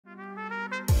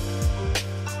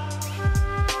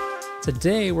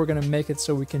Today, we're gonna make it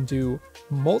so we can do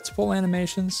multiple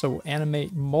animations, so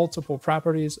animate multiple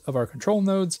properties of our control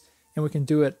nodes, and we can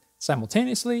do it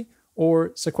simultaneously or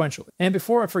sequentially. And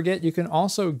before I forget, you can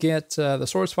also get the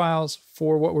source files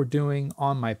for what we're doing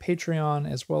on my Patreon,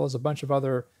 as well as a bunch of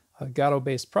other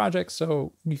Godot-based projects,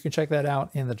 so you can check that out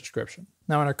in the description.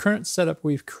 Now in our current setup,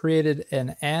 we've created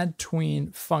an add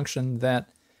tween function that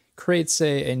creates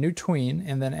a new tween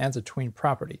and then adds a tween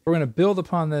property. We're going to build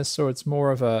upon this so it's more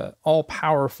of a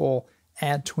all-powerful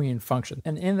add tween function.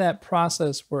 And in that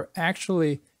process, we're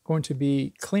actually going to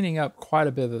be cleaning up quite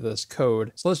a bit of this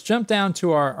code. So let's jump down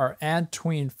to our add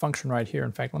tween function right here.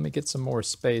 In fact, let me get some more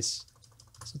space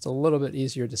so it's a little bit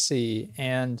easier to see,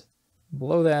 and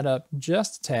blow that up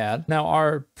just a tad. Now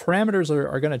our parameters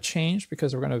are going to change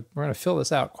because we're going to fill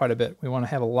this out quite a bit. We want to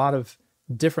have a lot of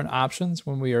different options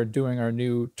when we are doing our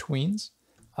new tweens.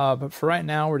 But for right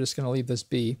now, we're just going to leave this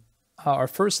be. Our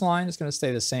first line is going to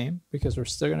stay the same because we're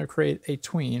still going to create a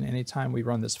tween anytime we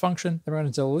run this function. Then we're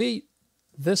going to delete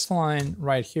this line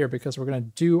right here because we're going to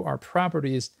do our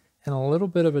properties in a little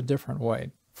bit of a different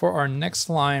way. For our next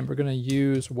line, we're going to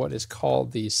use what is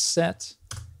called the set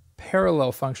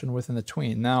parallel function within the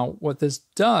tween. Now, what this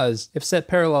does, if set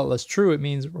parallel is true, it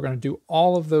means we're going to do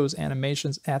all of those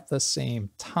animations at the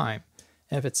same time.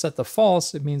 And if it's set to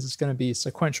false, it means it's going to be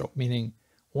sequential, meaning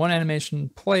one animation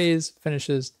plays,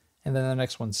 finishes, and then the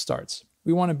next one starts.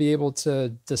 We want to be able to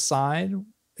decide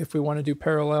if we want to do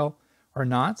parallel or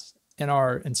not in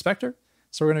our inspector.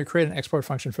 So we're going to create an export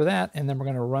function for that, and then we're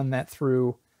going to run that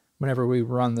through whenever we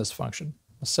run this function.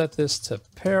 We'll set this to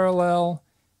parallel,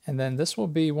 and then this will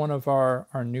be one of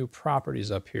our new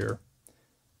properties up here.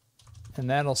 And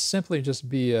that'll simply just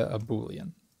be a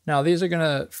Boolean. Now these are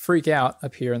gonna freak out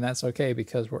up here, and that's okay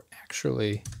because we're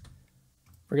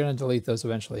gonna delete those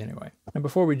eventually anyway. And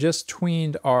before we just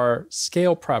tweened our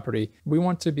scale property, we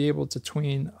want to be able to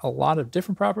tween a lot of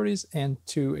different properties and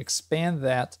to expand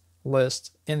that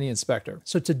list in the inspector.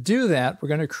 So to do that, we're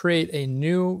gonna create a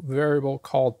new variable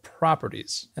called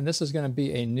properties. And this is gonna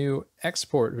be a new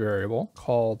export variable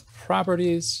called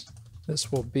properties.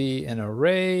 This will be an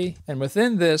array. And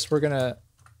within this, we're gonna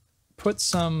put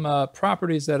some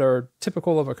properties that are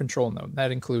typical of a control node.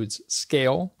 That includes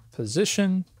scale,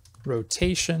 position,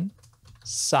 rotation,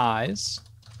 size,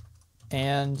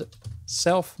 and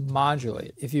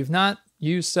self-modulate. If you've not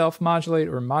used self-modulate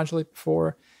or modulate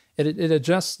before, it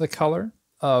adjusts the color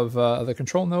of the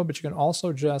control node, but you can also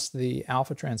adjust the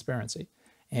alpha transparency.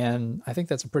 And I think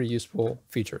that's a pretty useful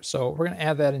feature. So we're going to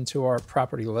add that into our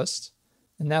property list.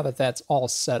 And now that that's all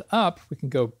set up, we can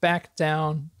go back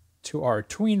down to our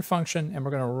tween function, and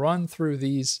we're going to run through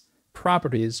these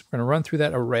properties. We're going to run through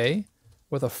that array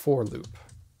with a for loop.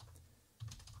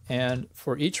 And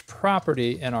for each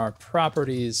property in our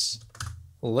properties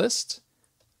list,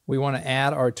 we want to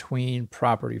add our tween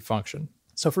property function.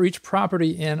 So for each property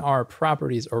in our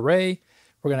properties array,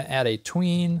 we're going to add a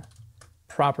tween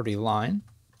property line.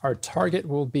 Our target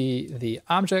will be the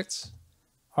object.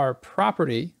 Our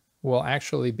property will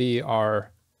actually be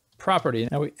our property.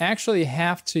 Now we actually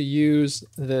have to use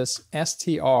this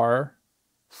str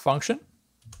function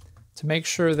to make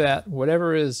sure that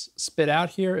whatever is spit out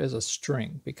here is a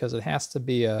string, because it has to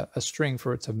be a string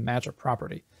for it to match a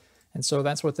property. And so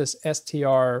that's what this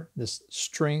str, this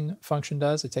string function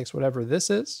does. It takes whatever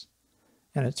this is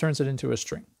and it turns it into a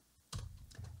string.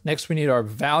 Next, we need our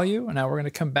value. And now we're going to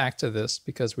come back to this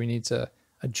because we need to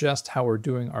adjust how we're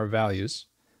doing our values.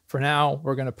 For now,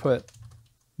 we're going to put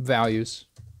values,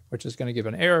 which is going to give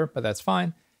an error, but that's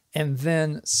fine. And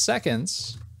then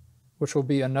seconds, which will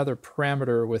be another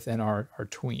parameter within our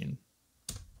tween.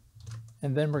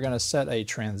 And then we're going to set a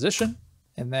transition,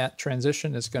 and that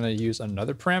transition is going to use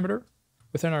another parameter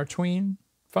within our tween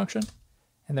function.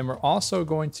 And then we're also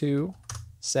going to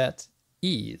set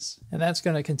ease, and that's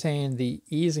going to contain the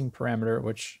easing parameter,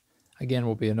 which again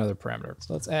will be another parameter.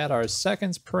 So let's add our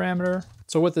seconds parameter.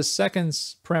 So what the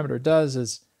seconds parameter does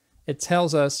is it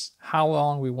tells us how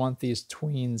long we want these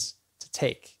tweens to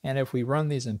take. And if we run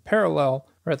these in parallel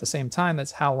or at the same time,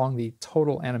 that's how long the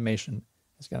total animation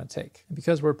is going to take. And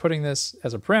because we're putting this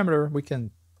as a parameter, we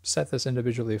can set this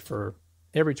individually for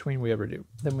every tween we ever do.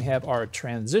 Then we have our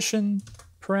transition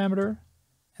parameter,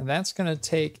 and that's going to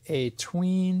take a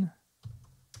tween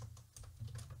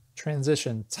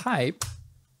transition type,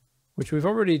 which we've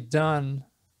already done,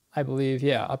 I believe,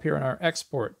 yeah, up here in our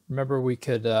export. Remember, we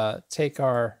could take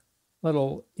our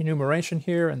little enumeration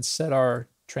here and set our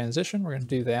transition. We're going to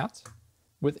do that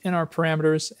within our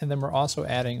parameters, and then we're also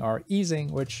adding our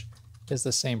easing, which is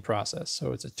the same process.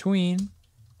 So it's a tween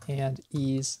and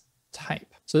ease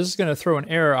type. So this is going to throw an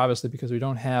error, obviously, because we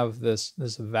don't have this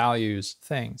values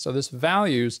thing. So this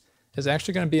values is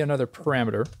actually going to be another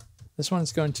parameter. This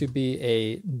one's going to be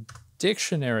a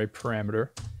dictionary parameter.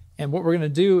 And what we're going to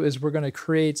do is we're going to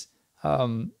create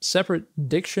separate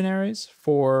dictionaries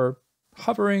for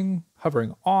hovering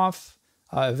off,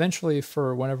 eventually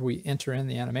for whenever we enter in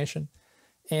the animation.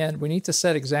 And we need to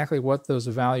set exactly what those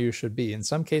values should be. In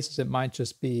some cases, it might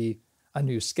just be a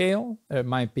new scale. It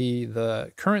might be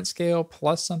the current scale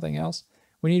plus something else.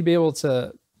 We need to be able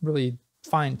to really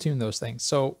fine tune those things.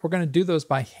 So we're going to do those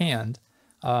by hand.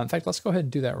 In fact, let's go ahead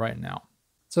and do that right now.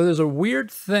 So there's a weird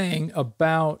thing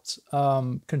about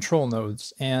control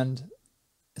nodes, and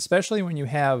especially when you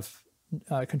have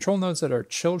control nodes that are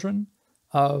children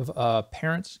of a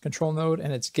parent control node,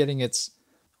 and it's getting its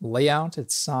layout,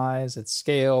 its size, its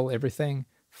scale, everything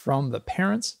from the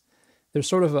parents. There's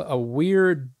sort of a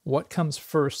weird what comes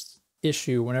first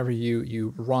issue whenever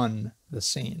you run the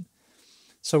scene.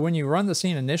 So when you run the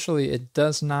scene initially, it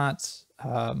does not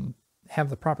have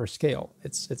the proper scale.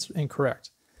 It's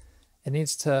incorrect. It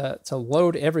needs to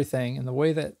load everything, and the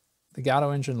way that the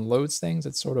Godot engine loads things,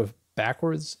 it's sort of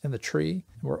backwards in the tree.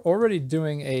 We're already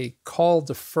doing a call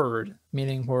deferred,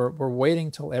 meaning we're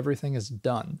waiting till everything is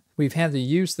done. We've had to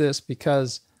use this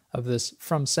because of this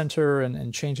from center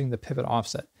and changing the pivot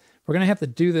offset. We're going to have to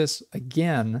do this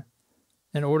again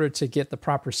in order to get the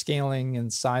proper scaling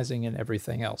and sizing and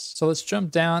everything else. So let's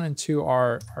jump down into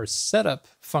our setup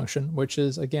function, which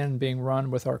is again being run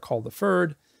with our call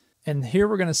deferred. And here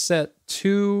we're going to set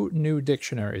two new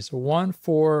dictionaries, one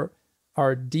for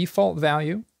our default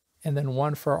value and then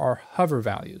one for our hover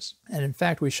values. And in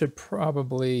fact, we should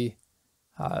probably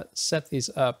set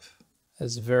these up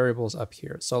as variables up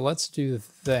here. So let's do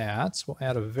that. We'll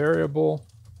add a variable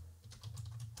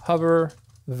hover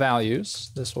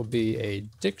values. This will be a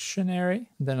dictionary,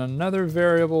 then another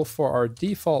variable for our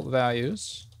default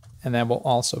values, and that will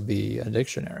also be a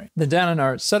dictionary. Then down in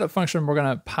our setup function, we're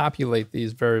going to populate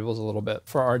these variables a little bit.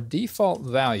 For our default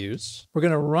values, we're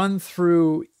going to run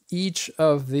through each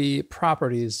of the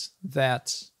properties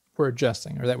that we're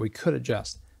adjusting or that we could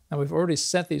adjust. Now we've already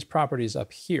set these properties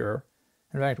up here.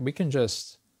 In fact, we can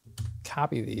just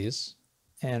copy these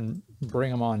and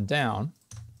bring them on down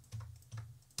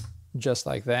just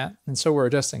like that. And so we're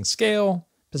adjusting scale,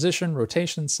 position,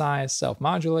 rotation, size,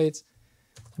 self-modulates.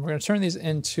 And we're going to turn these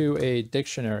into a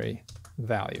dictionary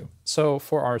value. So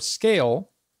for our scale,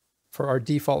 for our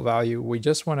default value, we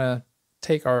just want to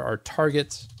take our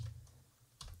target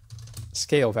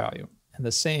scale value. And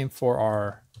the same for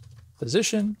our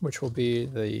position, which will be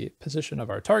the position of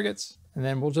our targets. And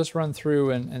then we'll just run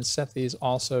through and set these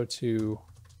also to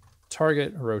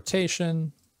target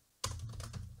rotation.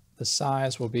 The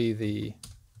size will be the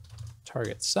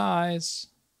target size,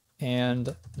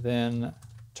 and then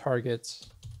target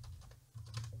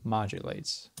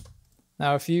modulates.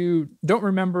 Now, if you don't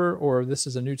remember, or this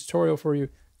is a new tutorial for you,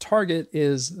 target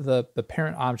is the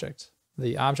parent object,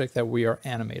 the object that we are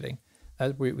animating.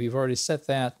 We've already set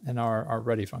that in our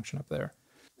ready function up there.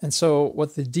 And so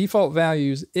what the default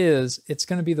values is, it's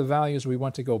going to be the values we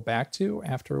want to go back to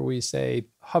after we say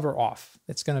hover off.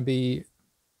 It's going to be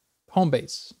home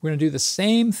base. We're going to do the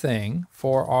same thing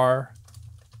for our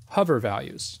hover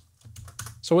values.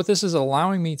 So what this is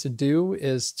allowing me to do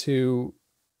is to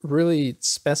really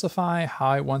specify how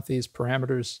I want these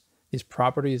parameters, these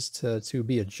properties to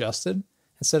be adjusted.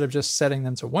 Instead of just setting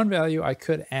them to one value, I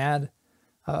could add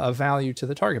a value to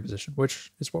the target position,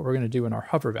 which is what we're going to do in our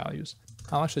hover values.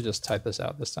 I'll actually just type this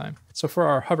out this time. So for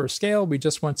our hover scale, we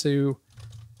just want to,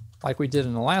 like we did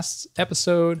in the last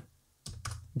episode,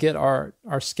 get our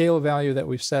scale value that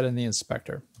we've set in the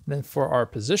inspector. And then for our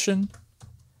position,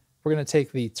 we're going to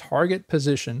take the target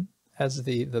position as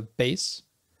the base,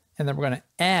 and then we're going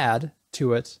to add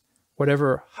to it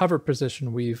whatever hover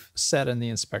position we've set in the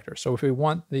inspector. So if we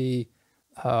want the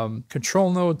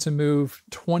control node to move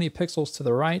 20 pixels to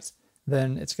the right,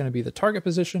 then it's going to be the target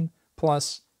position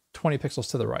plus 20 pixels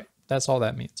to the right. That's all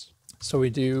that means. So we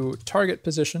do target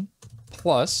position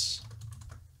plus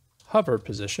hover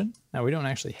position. Now we don't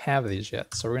actually have these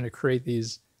yet, so we're going to create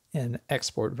these in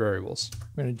export variables.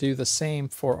 We're going to do the same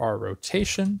for our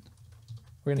rotation.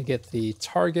 We're going to get the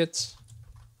target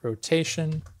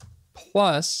rotation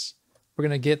plus we're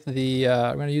going to get the,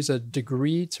 we're going to use a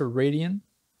degree to radian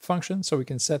function, so we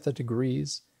can set the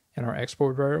degrees in our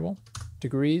export variable,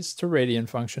 degrees to radian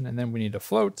function, and then we need a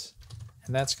float,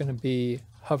 and that's going to be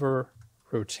hover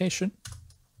rotation.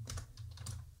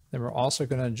 Then we're also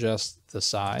going to adjust the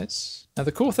size. Now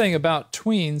the cool thing about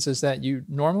tweens is that you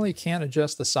normally can't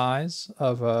adjust the size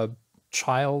of a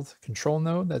child control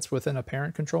node that's within a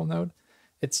parent control node.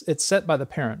 It's set by the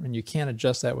parent, and you can't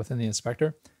adjust that within the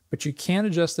inspector, but you can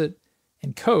adjust it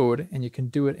in code, and you can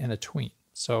do it in a tween.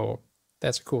 So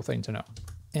that's a cool thing to know.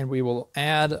 And we will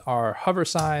add our hover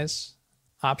size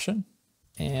option.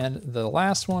 And the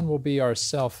last one will be our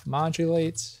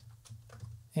self-modulate.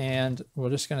 And we're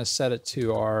just going to set it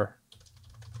to our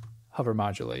hover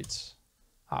modulate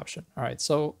option. All right,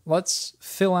 so let's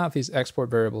fill out these export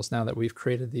variables now that we've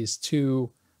created these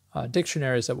two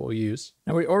dictionaries that we'll use.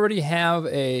 Now we already have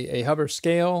a hover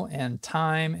scale and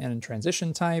time and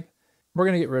transition type. We're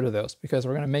going to get rid of those because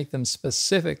we're going to make them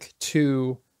specific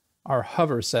to our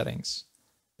hover settings,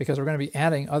 because we're going to be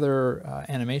adding other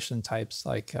animation types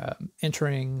like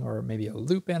entering or maybe a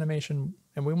loop animation,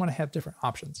 and we want to have different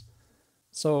options.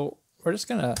 So we're just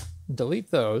going to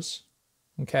delete those.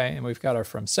 Okay, and we've got our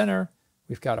from center,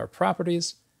 we've got our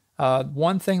properties.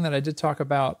 One thing that I did talk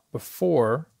about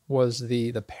before was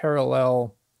the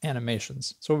parallel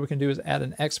animations. So what we can do is add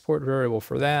an export variable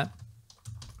for that.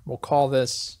 We'll call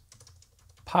this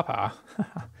Papa,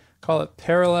 call it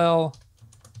parallel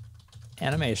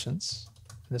animations.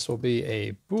 This will be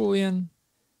a Boolean,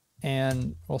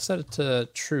 and we'll set it to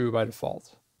true by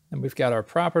default. And we've got our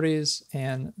properties,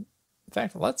 and in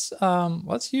fact, let's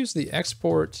use the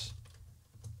export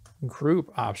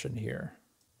group option here.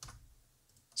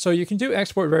 So you can do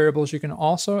export variables. You can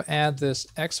also add this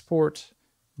export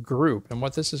group. And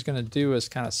what this is going to do is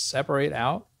kind of separate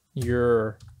out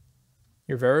your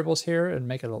variables here and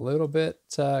make it a little bit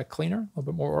cleaner, a little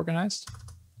bit more organized.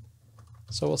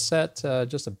 So we'll set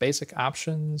just a basic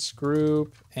options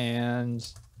group, and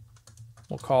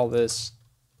we'll call this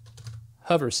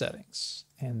hover settings.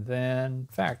 And then, in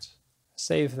fact,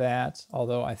 save that,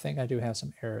 although I think I do have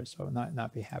some errors, so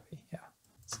not be happy. Yeah,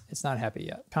 it's not happy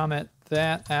yet. Comment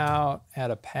that out,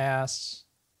 add a pass,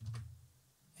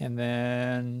 and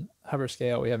then hover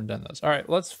scale. We haven't done those. All right,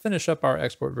 let's finish up our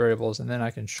export variables, and then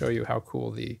I can show you how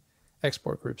cool the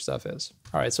export group stuff is.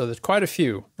 All right, so there's quite a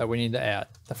few that we need to add.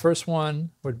 The first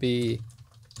one would be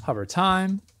hover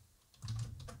time,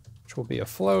 which will be a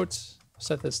float.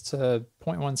 Set this to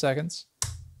 0.1 seconds.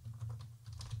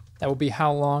 That will be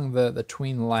how long the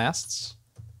tween lasts.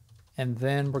 And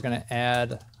then we're going to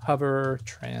add hover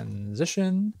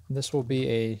transition. This will be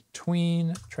a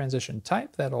tween transition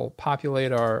type that'll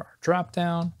populate our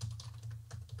dropdown.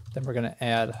 Then we're going to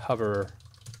add hover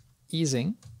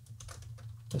easing.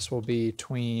 This will be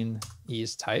tween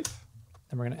ease type.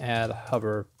 Then we're going to add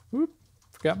hover,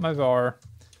 forgot my var,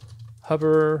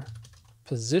 hover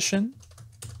position.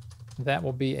 That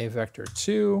will be a vector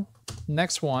 2.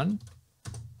 Next one,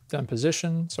 done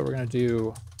position, so we're going to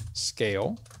do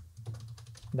scale.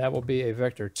 That will be a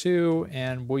vector 2,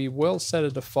 and we will set a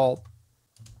default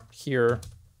here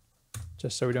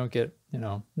just so we don't get,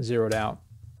 zeroed out.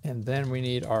 And then we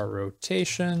need our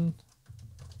rotation.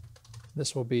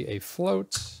 This will be a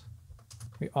float.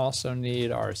 We also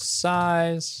need our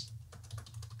size.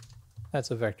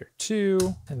 That's a vector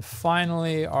 2. And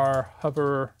finally, our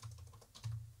hover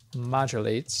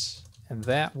modulates, and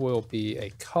that will be a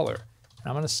color. And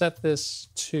I'm going to set this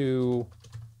to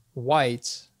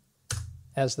white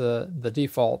as the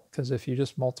default, because if you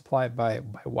just multiply it by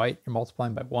white, you're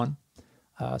multiplying by 1.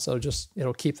 So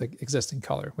it'll keep the existing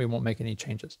color. We won't make any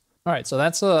changes. All right, so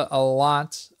that's a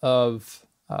lot of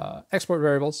export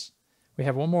variables. We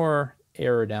have one more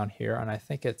error down here, and I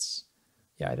think it's,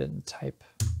 I didn't type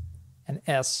an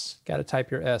S. Got to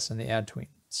type your S in the add tween.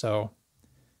 So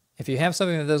if you have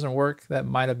something that doesn't work, that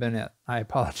might have been it. I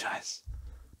apologize.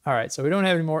 All right, so we don't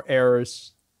have any more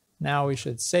errors. Now we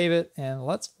should save it, and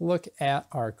let's look at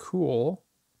our cool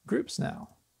groups now.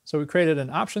 So we created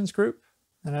an options group.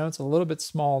 I know it's a little bit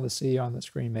small to see on the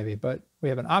screen maybe, but we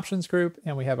have an options group,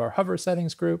 and we have our hover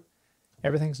settings group.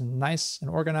 Everything's nice and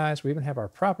organized. We even have our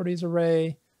properties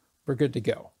array. We're good to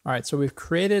go. All right, so we've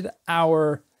created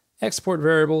our export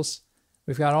variables.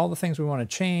 We've got all the things we want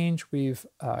to change. We've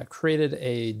created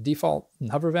a default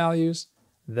hover values.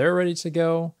 They're ready to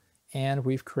go. And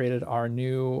we've created our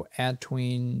new add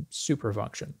tween super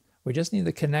function. We just need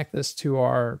to connect this to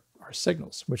our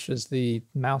signals, which is the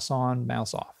mouse on,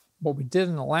 mouse off. What we did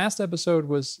in the last episode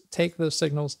was take those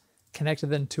signals, connected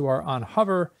them to our on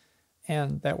hover,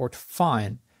 and that worked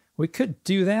fine. We could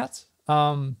do that,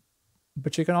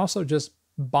 but you can also just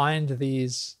bind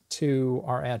these to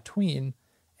our add tween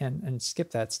and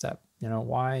skip that step.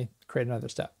 Why create another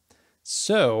step?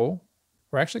 So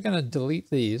we're actually going to delete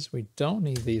these. We don't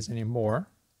need these anymore.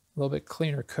 A little bit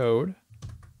cleaner code.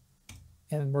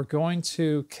 And we're going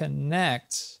to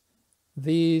connect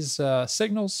these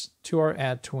signals to our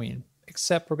add tween,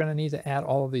 except we're going to need to add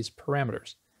all of these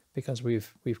parameters because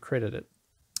we've created it.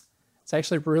 It's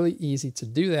actually really easy to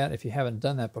do that if you haven't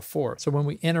done that before. So when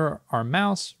we enter our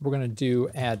mouse, we're going to do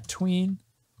add tween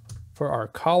for our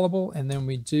callable, and then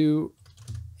we do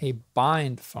a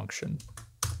bind function.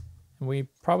 And we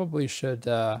probably should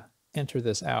enter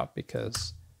this out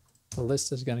because the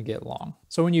list is going to get long.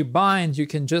 So when you bind, you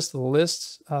can just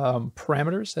list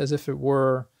parameters as if it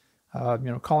were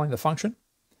calling the function.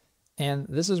 And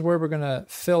this is where we're going to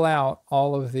fill out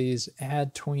all of these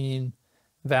add tween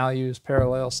values,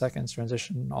 parallel, seconds,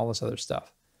 transition, all this other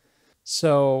stuff.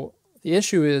 So the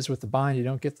issue is with the bind, you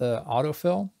don't get the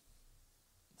autofill.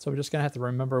 So we're just going to have to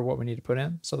remember what we need to put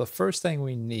in. So the first thing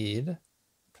we need, in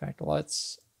fact,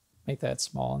 let's make that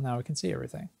small, and now we can see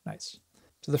everything. Nice.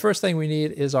 So the first thing we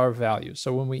need is our value.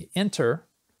 So when we enter,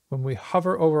 when we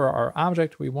hover over our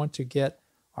object, we want to get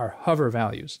our hover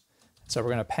values. So we're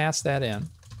going to pass that in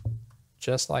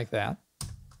just like that.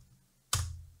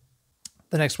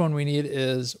 The next one we need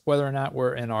is whether or not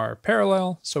we're in our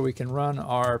parallel. So we can run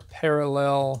our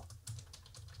parallel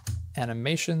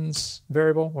animations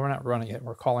variable. Well, we're not running it,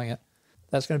 we're calling it.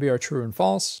 That's going to be our true and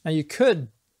false. Now you could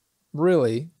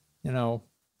really,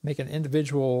 make an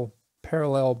individual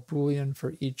parallel Boolean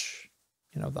for each,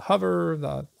 the hover,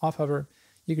 the off hover.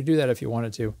 You could do that if you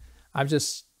wanted to. I've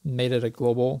just made it a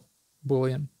global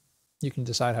Boolean. You can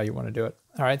decide how you want to do it.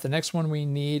 All right, the next one we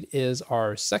need is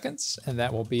our seconds, and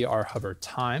that will be our hover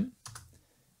time.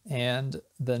 And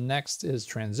the next is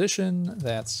transition.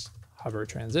 That's hover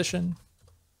transition.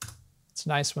 It's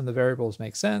nice when the variables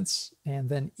make sense. And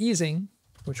then easing,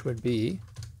 which would be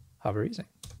hover easing.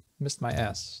 Missed my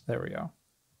S. There we go.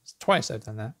 It's twice I've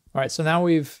done that. All right, so now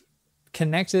we've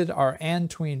connected our and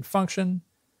tween function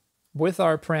with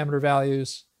our parameter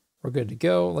values. We're good to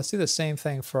go. Let's do the same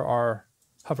thing for our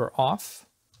hover off,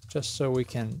 just so we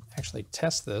can actually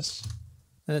test this.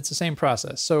 And it's the same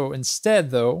process. So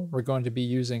instead, though, we're going to be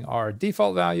using our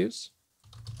default values.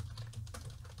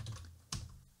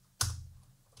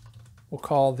 We'll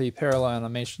call the parallel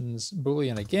animations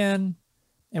Boolean again,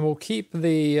 and we'll keep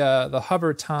the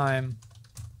hover time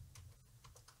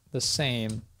the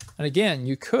same. And again,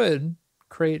 you could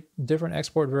create different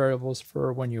export variables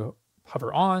for when you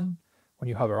hover on, when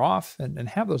you hover off, and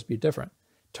have those be different.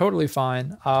 Totally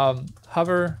fine.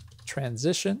 Hover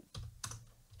transition,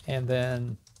 and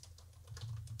then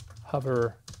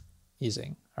hover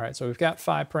easing. All right, so we've got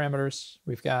 5 parameters.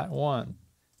 We've got 1,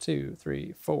 2,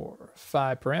 3, 4,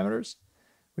 5 parameters.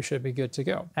 We should be good to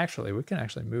go. Actually, we can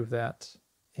actually move that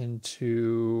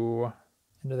into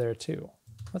there too.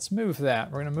 Let's move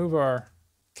that. We're going to move our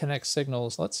connect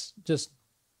signals. Let's just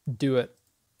do it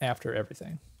after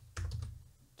everything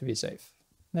to be safe.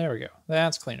 There we go.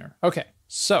 That's cleaner. Okay,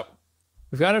 so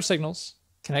we've got our signals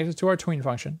connected to our tween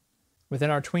function. Within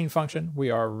our tween function, we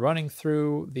are running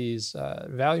through these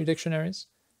value dictionaries.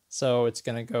 So it's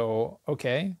going to go,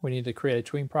 okay, we need to create a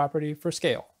tween property for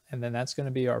scale. And then that's going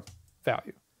to be our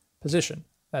value. Position,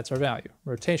 that's our value.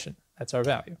 Rotation, that's our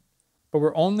value. But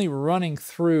we're only running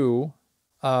through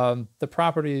the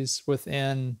properties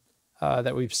within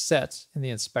that we've set in the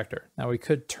inspector. Now we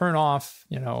could turn off,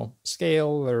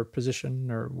 scale or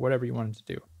position or whatever you wanted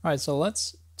to do. All right, so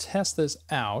let's test this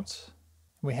out.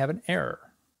 We have an error.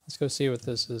 Let's go see what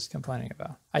this is complaining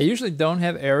about. I usually don't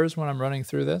have errors when I'm running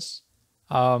through this,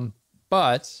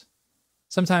 but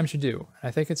sometimes you do. I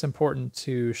think it's important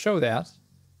to show that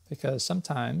because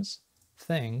sometimes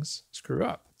things screw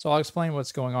up. So I'll explain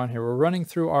what's going on here. We're running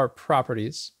through our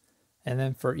properties, and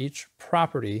then for each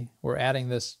property, we're adding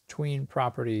this tween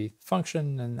property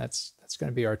function, and that's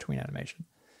going to be our tween animation.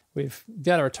 We've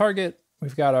got our target,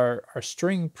 we've got our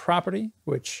string property,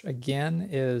 which again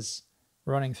is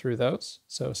running through those.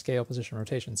 So scale, position,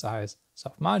 rotation, size,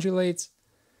 self-modulates,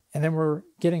 and then we're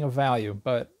getting a value,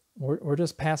 but we're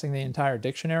just passing the entire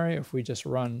dictionary if we just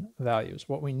run values.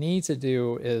 What we need to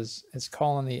do is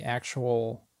call in the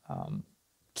actual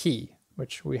key,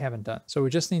 which we haven't done. So we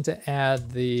just need to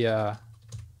add the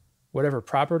whatever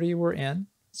property we're in,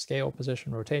 scale,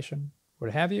 position, rotation,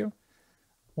 what have you.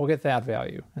 We'll get that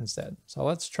value instead. So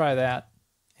let's try that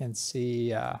and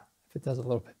see if it does a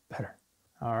little bit better.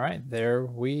 All right, there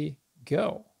we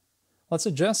go. Let's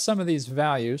adjust some of these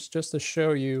values just to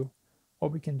show you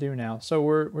what we can do now. So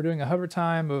we're doing a hover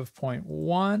time of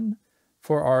 0.1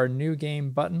 for our new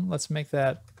game button. Let's make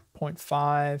that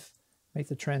 0.5, make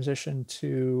the transition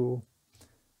to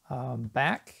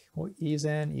back. We'll ease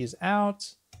in, ease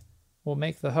out. We'll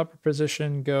make the hover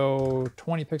position go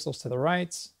 20 pixels to the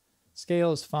right.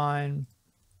 Scale is fine.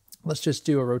 Let's just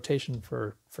do a rotation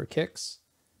for kicks.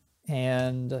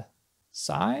 And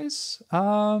size,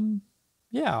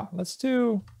 yeah, let's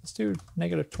do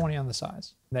 -20 on the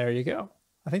size. There you go.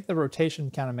 I think the rotation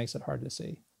kind of makes it hard to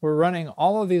see. we're running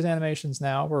all of these animations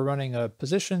now. We're running a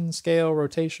position, scale,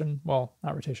 rotation, well,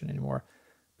 not rotation anymore,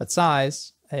 but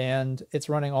size, and it's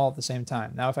running all at the same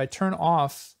time. Now, if I turn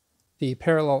off the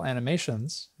parallel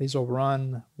animations, these will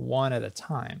run one at a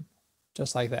time,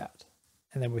 just like that.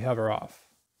 And then we hover off.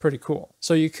 Pretty cool.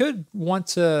 So you could want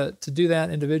to do that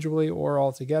individually or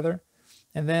all together.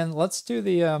 And then let's do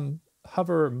the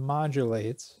hover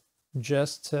modulate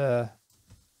just to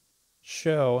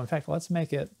show. In fact, let's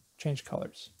make it change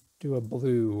colors. Do a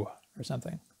blue or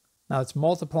something. Now it's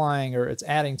multiplying, or it's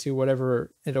adding to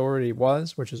whatever it already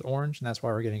was, which is orange, and that's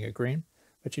why we're getting a green.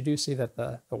 But you do see that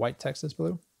the white text is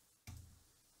blue.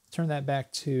 Turn that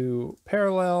back to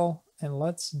parallel, and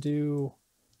let's do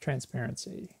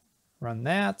transparency. Run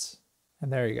that,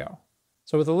 and there you go.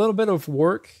 So with a little bit of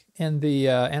work in the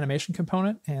animation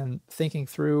component and thinking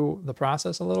through the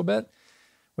process a little bit,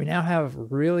 we now have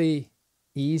really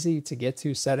easy to get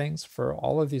to settings for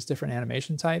all of these different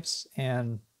animation types.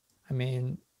 And I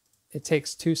mean, it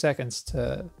takes 2 seconds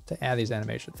to add these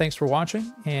animations. Thanks for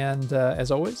watching, and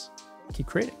as always, keep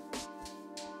creating.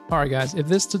 All right, guys, if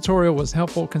this tutorial was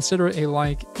helpful, consider a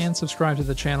like and subscribe to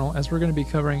the channel, as we're going to be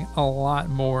covering a lot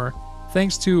more.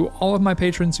 Thanks to all of my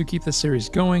patrons who keep this series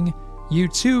going. You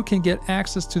too can get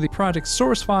access to the project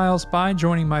source files by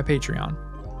joining my Patreon.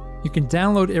 You can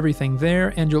download everything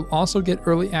there, and you'll also get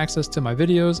early access to my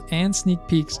videos and sneak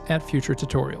peeks at future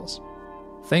tutorials.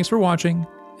 Thanks for watching,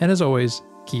 and as always,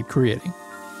 keep creating.